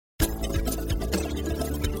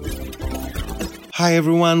Hi,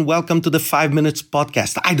 everyone. Welcome to the 5 Minutes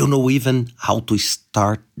Podcast. I don't know even how to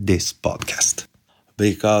start this podcast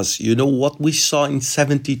because you know what we saw in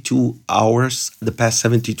 72 hours, the past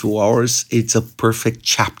 72 hours, it's a perfect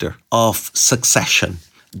chapter of Succession,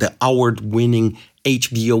 the award-winning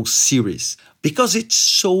HBO series, because it's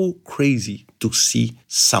so crazy to see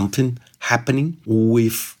something happening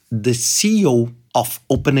with the CEO of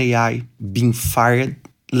OpenAI being fired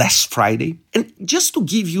last Friday. And just to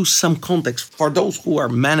give you some context for those who are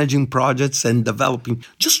managing projects and developing,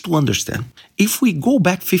 just to understand, if we go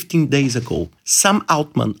back 15 days ago, Sam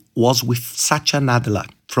Altman was with Satya Nadella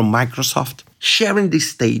from Microsoft, sharing the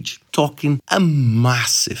stage, talking a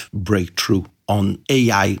massive breakthrough on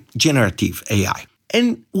AI, generative AI.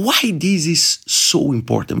 And why this is so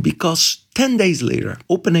important? Because 10 days later,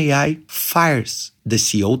 OpenAI fires the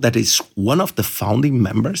CEO, that is one of the founding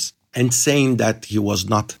members, and saying that he was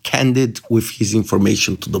not candid with his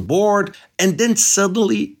information to the board. And then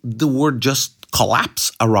suddenly the world just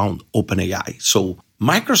collapsed around OpenAI. So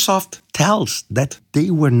Microsoft tells that they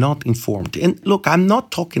were not informed. And look, I'm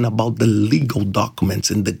not talking about the legal documents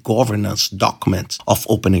and the governance documents of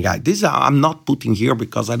OpenAI. These I'm not putting here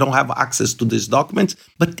because I don't have access to these documents.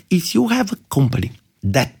 But if you have a company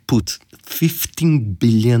that put $15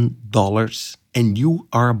 billion and you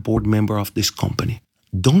are a board member of this company,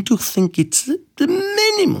 don't you think it's the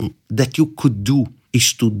minimum that you could do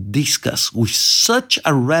is to discuss with such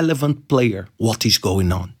a relevant player what is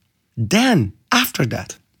going on? Then, after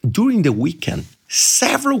that, during the weekend,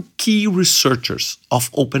 several key researchers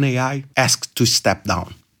of OpenAI asked to step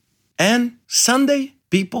down. And Sunday,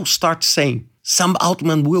 people start saying, Sam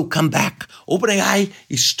Altman will come back. OpenAI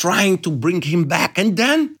is trying to bring him back. And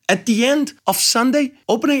then, at the end of Sunday,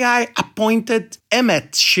 OpenAI appointed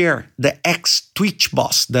Emmett Shear, the ex-Twitch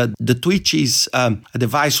boss. The Twitch is a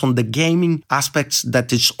device on the gaming aspects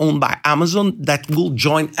that is owned by Amazon that will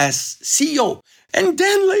join as CEO. And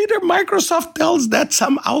then later, Microsoft tells that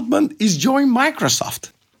Sam Altman is joining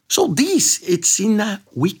Microsoft. So it's in a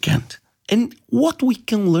weekend. And what we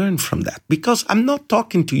can learn from that, because I'm not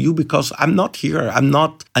talking to you because I'm not here. I'm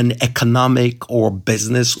not an economic or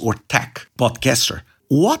business or tech podcaster.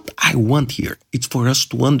 What I want here is for us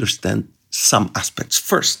to understand some aspects.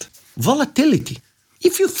 First, volatility.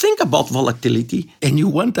 If you think about volatility and you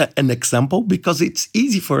want an example, because it's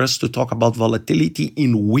easy for us to talk about volatility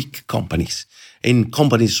in weak companies, in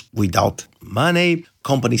companies without money,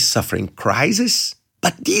 companies suffering crisis.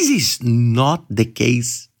 But this is not the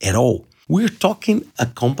case at all. We're talking a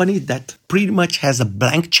company that pretty much has a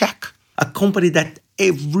blank check, a company that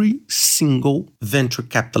every single venture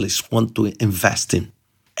capitalist wants to invest in,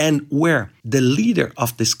 and where the leader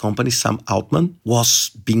of this company, Sam Altman,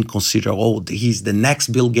 was being considered, he's the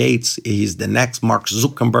next Bill Gates, he's the next Mark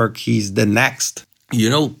Zuckerberg, he's the next,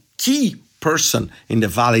 key person in the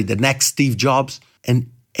valley, the next Steve Jobs, and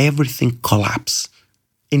everything collapsed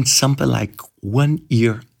in something like 1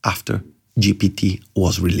 year after GPT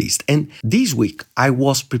was released. And this week, I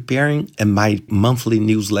was preparing my monthly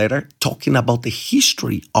newsletter talking about the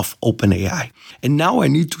history of OpenAI. And now I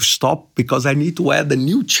need to stop because I need to add a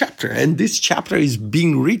new chapter. And this chapter is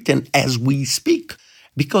being written as we speak.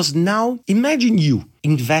 Because now, imagine you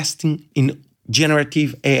investing in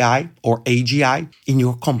generative AI or AGI in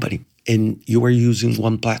your company, and you are using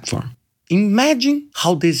one platform. Imagine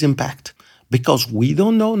how this impacts. Because we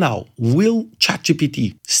don't know now, will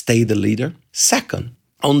ChatGPT stay the leader? Second,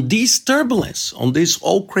 on this turbulence, on this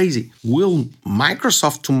all crazy, will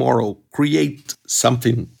Microsoft tomorrow create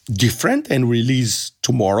something different and release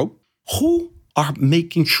tomorrow? Who are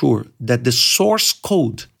making sure that the source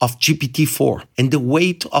code of GPT-4 and the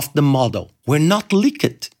weight of the model were not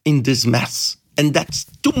leaked in this mess? And that's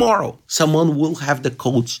tomorrow someone will have the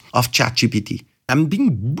codes of ChatGPT. I'm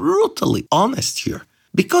being brutally honest here.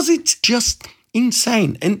 Because it's just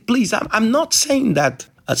insane. And please, I'm not saying that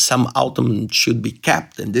Sam Altman should be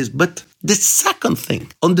kept in this, but the second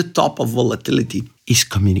thing on the top of volatility is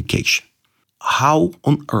communication. How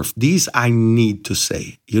on earth, this I need to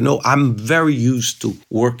say, I'm very used to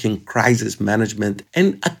working crisis management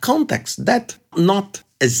in a context that not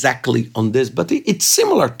exactly on this, but it's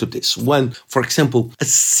similar to this. When, for example, a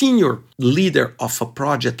senior leader of a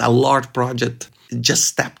project, a large project, just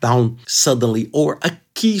step down suddenly, or a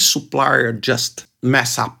key supplier just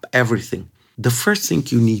mess up everything. The first thing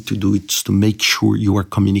you need to do is to make sure you are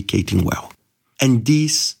communicating well. And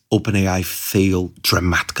this OpenAI failed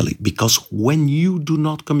dramatically because when you do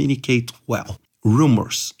not communicate well,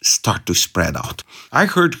 rumors start to spread out. I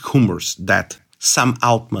heard rumors that Sam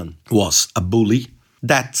Altman was a bully,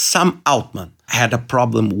 that Sam Altman had a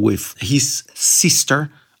problem with his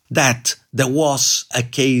sister, that there was a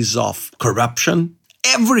case of corruption.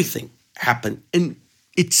 Everything happened. And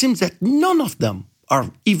it seems that none of them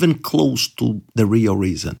are even close to the real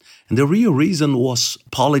reason. And the real reason was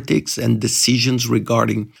politics and decisions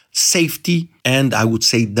regarding safety and, I would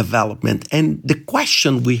say, development. And the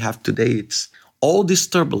question we have today is, all this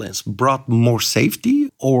turbulence brought more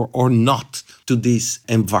safety or not to this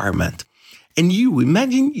environment? And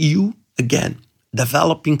imagine you, again,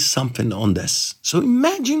 developing something on this. So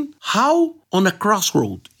imagine how on a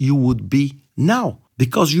crossroad you would be now,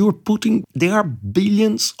 because there are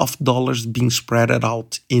billions of dollars being spread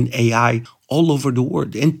out in AI all over the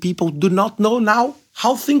world. And people do not know now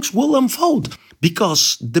how things will unfold,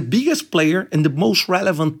 because the biggest player and the most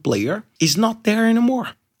relevant player is not there anymore.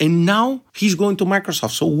 And now he's going to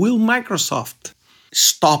Microsoft. So will Microsoft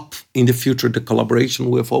stop in the future the collaboration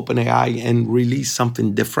with OpenAI and release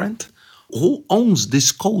something different? Who owns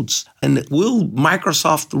these codes? And will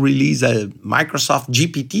Microsoft release a Microsoft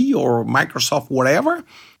GPT or Microsoft whatever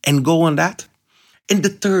and go on that? And the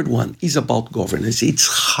third one is about governance. It's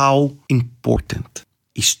how important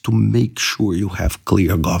it is to make sure you have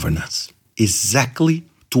clear governance, exactly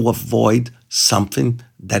to avoid something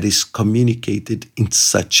that is communicated in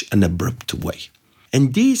such an abrupt way.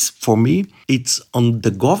 And this, for me, it's on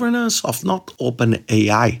the governance of not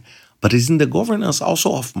OpenAI, but it's in the governance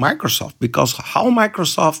also of Microsoft, because how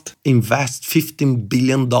Microsoft invests $15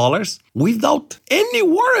 billion without any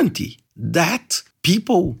warranty that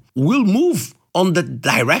people will move on the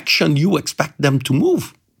direction you expect them to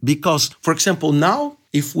move. Because, for example, now,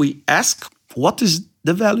 if we ask, what is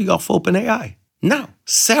the value of OpenAI? Now,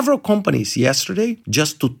 several companies yesterday,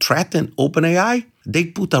 just to threaten OpenAI, they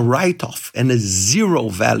put a write-off and a zero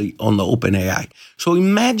value on the OpenAI. So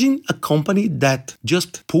imagine a company that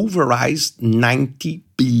just pulverized 90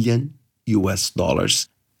 billion US dollars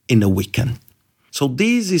in a weekend. So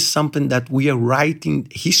this is something that we are writing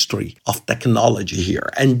history of technology here.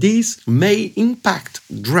 And this may impact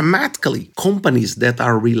dramatically companies that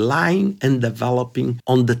are relying and developing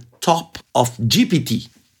on the top of GPT,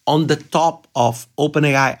 on the top of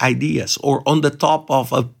OpenAI ideas, or on the top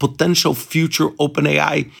of a potential future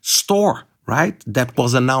OpenAI store, right? That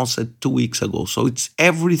was announced 2 weeks ago. So it's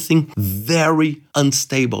everything very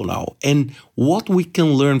unstable now. And what we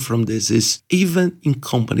can learn from this is, even in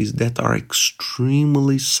companies that are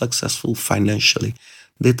extremely successful financially,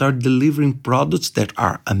 that are delivering products that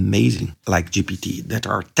are amazing, like GPT, that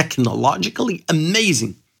are technologically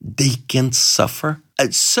amazing, they can suffer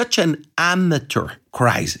such an amateur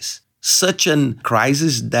crisis, such a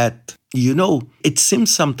crisis that, it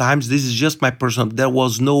seems sometimes, this is just my personal, there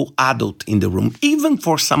was no adult in the room. Even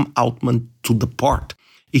for some outman to depart,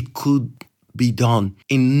 it could be done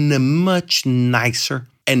in a much nicer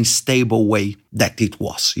and stable way that it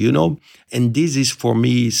was, And this is, for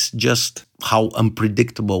me, is just how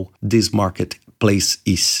unpredictable this marketplace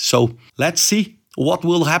is. So let's see what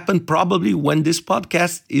will happen probably when this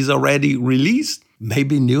podcast is already released.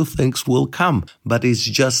 Maybe new things will come, but it's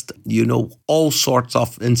just, all sorts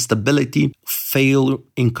of instability, failure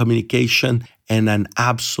in communication, and an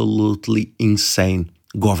absolutely insane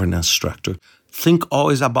governance structure. Think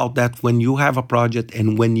always about that when you have a project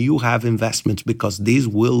and when you have investments, because these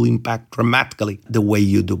will impact dramatically the way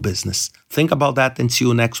you do business. Think about that and see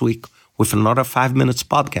you next week with another 5 Minutes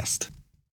podcast.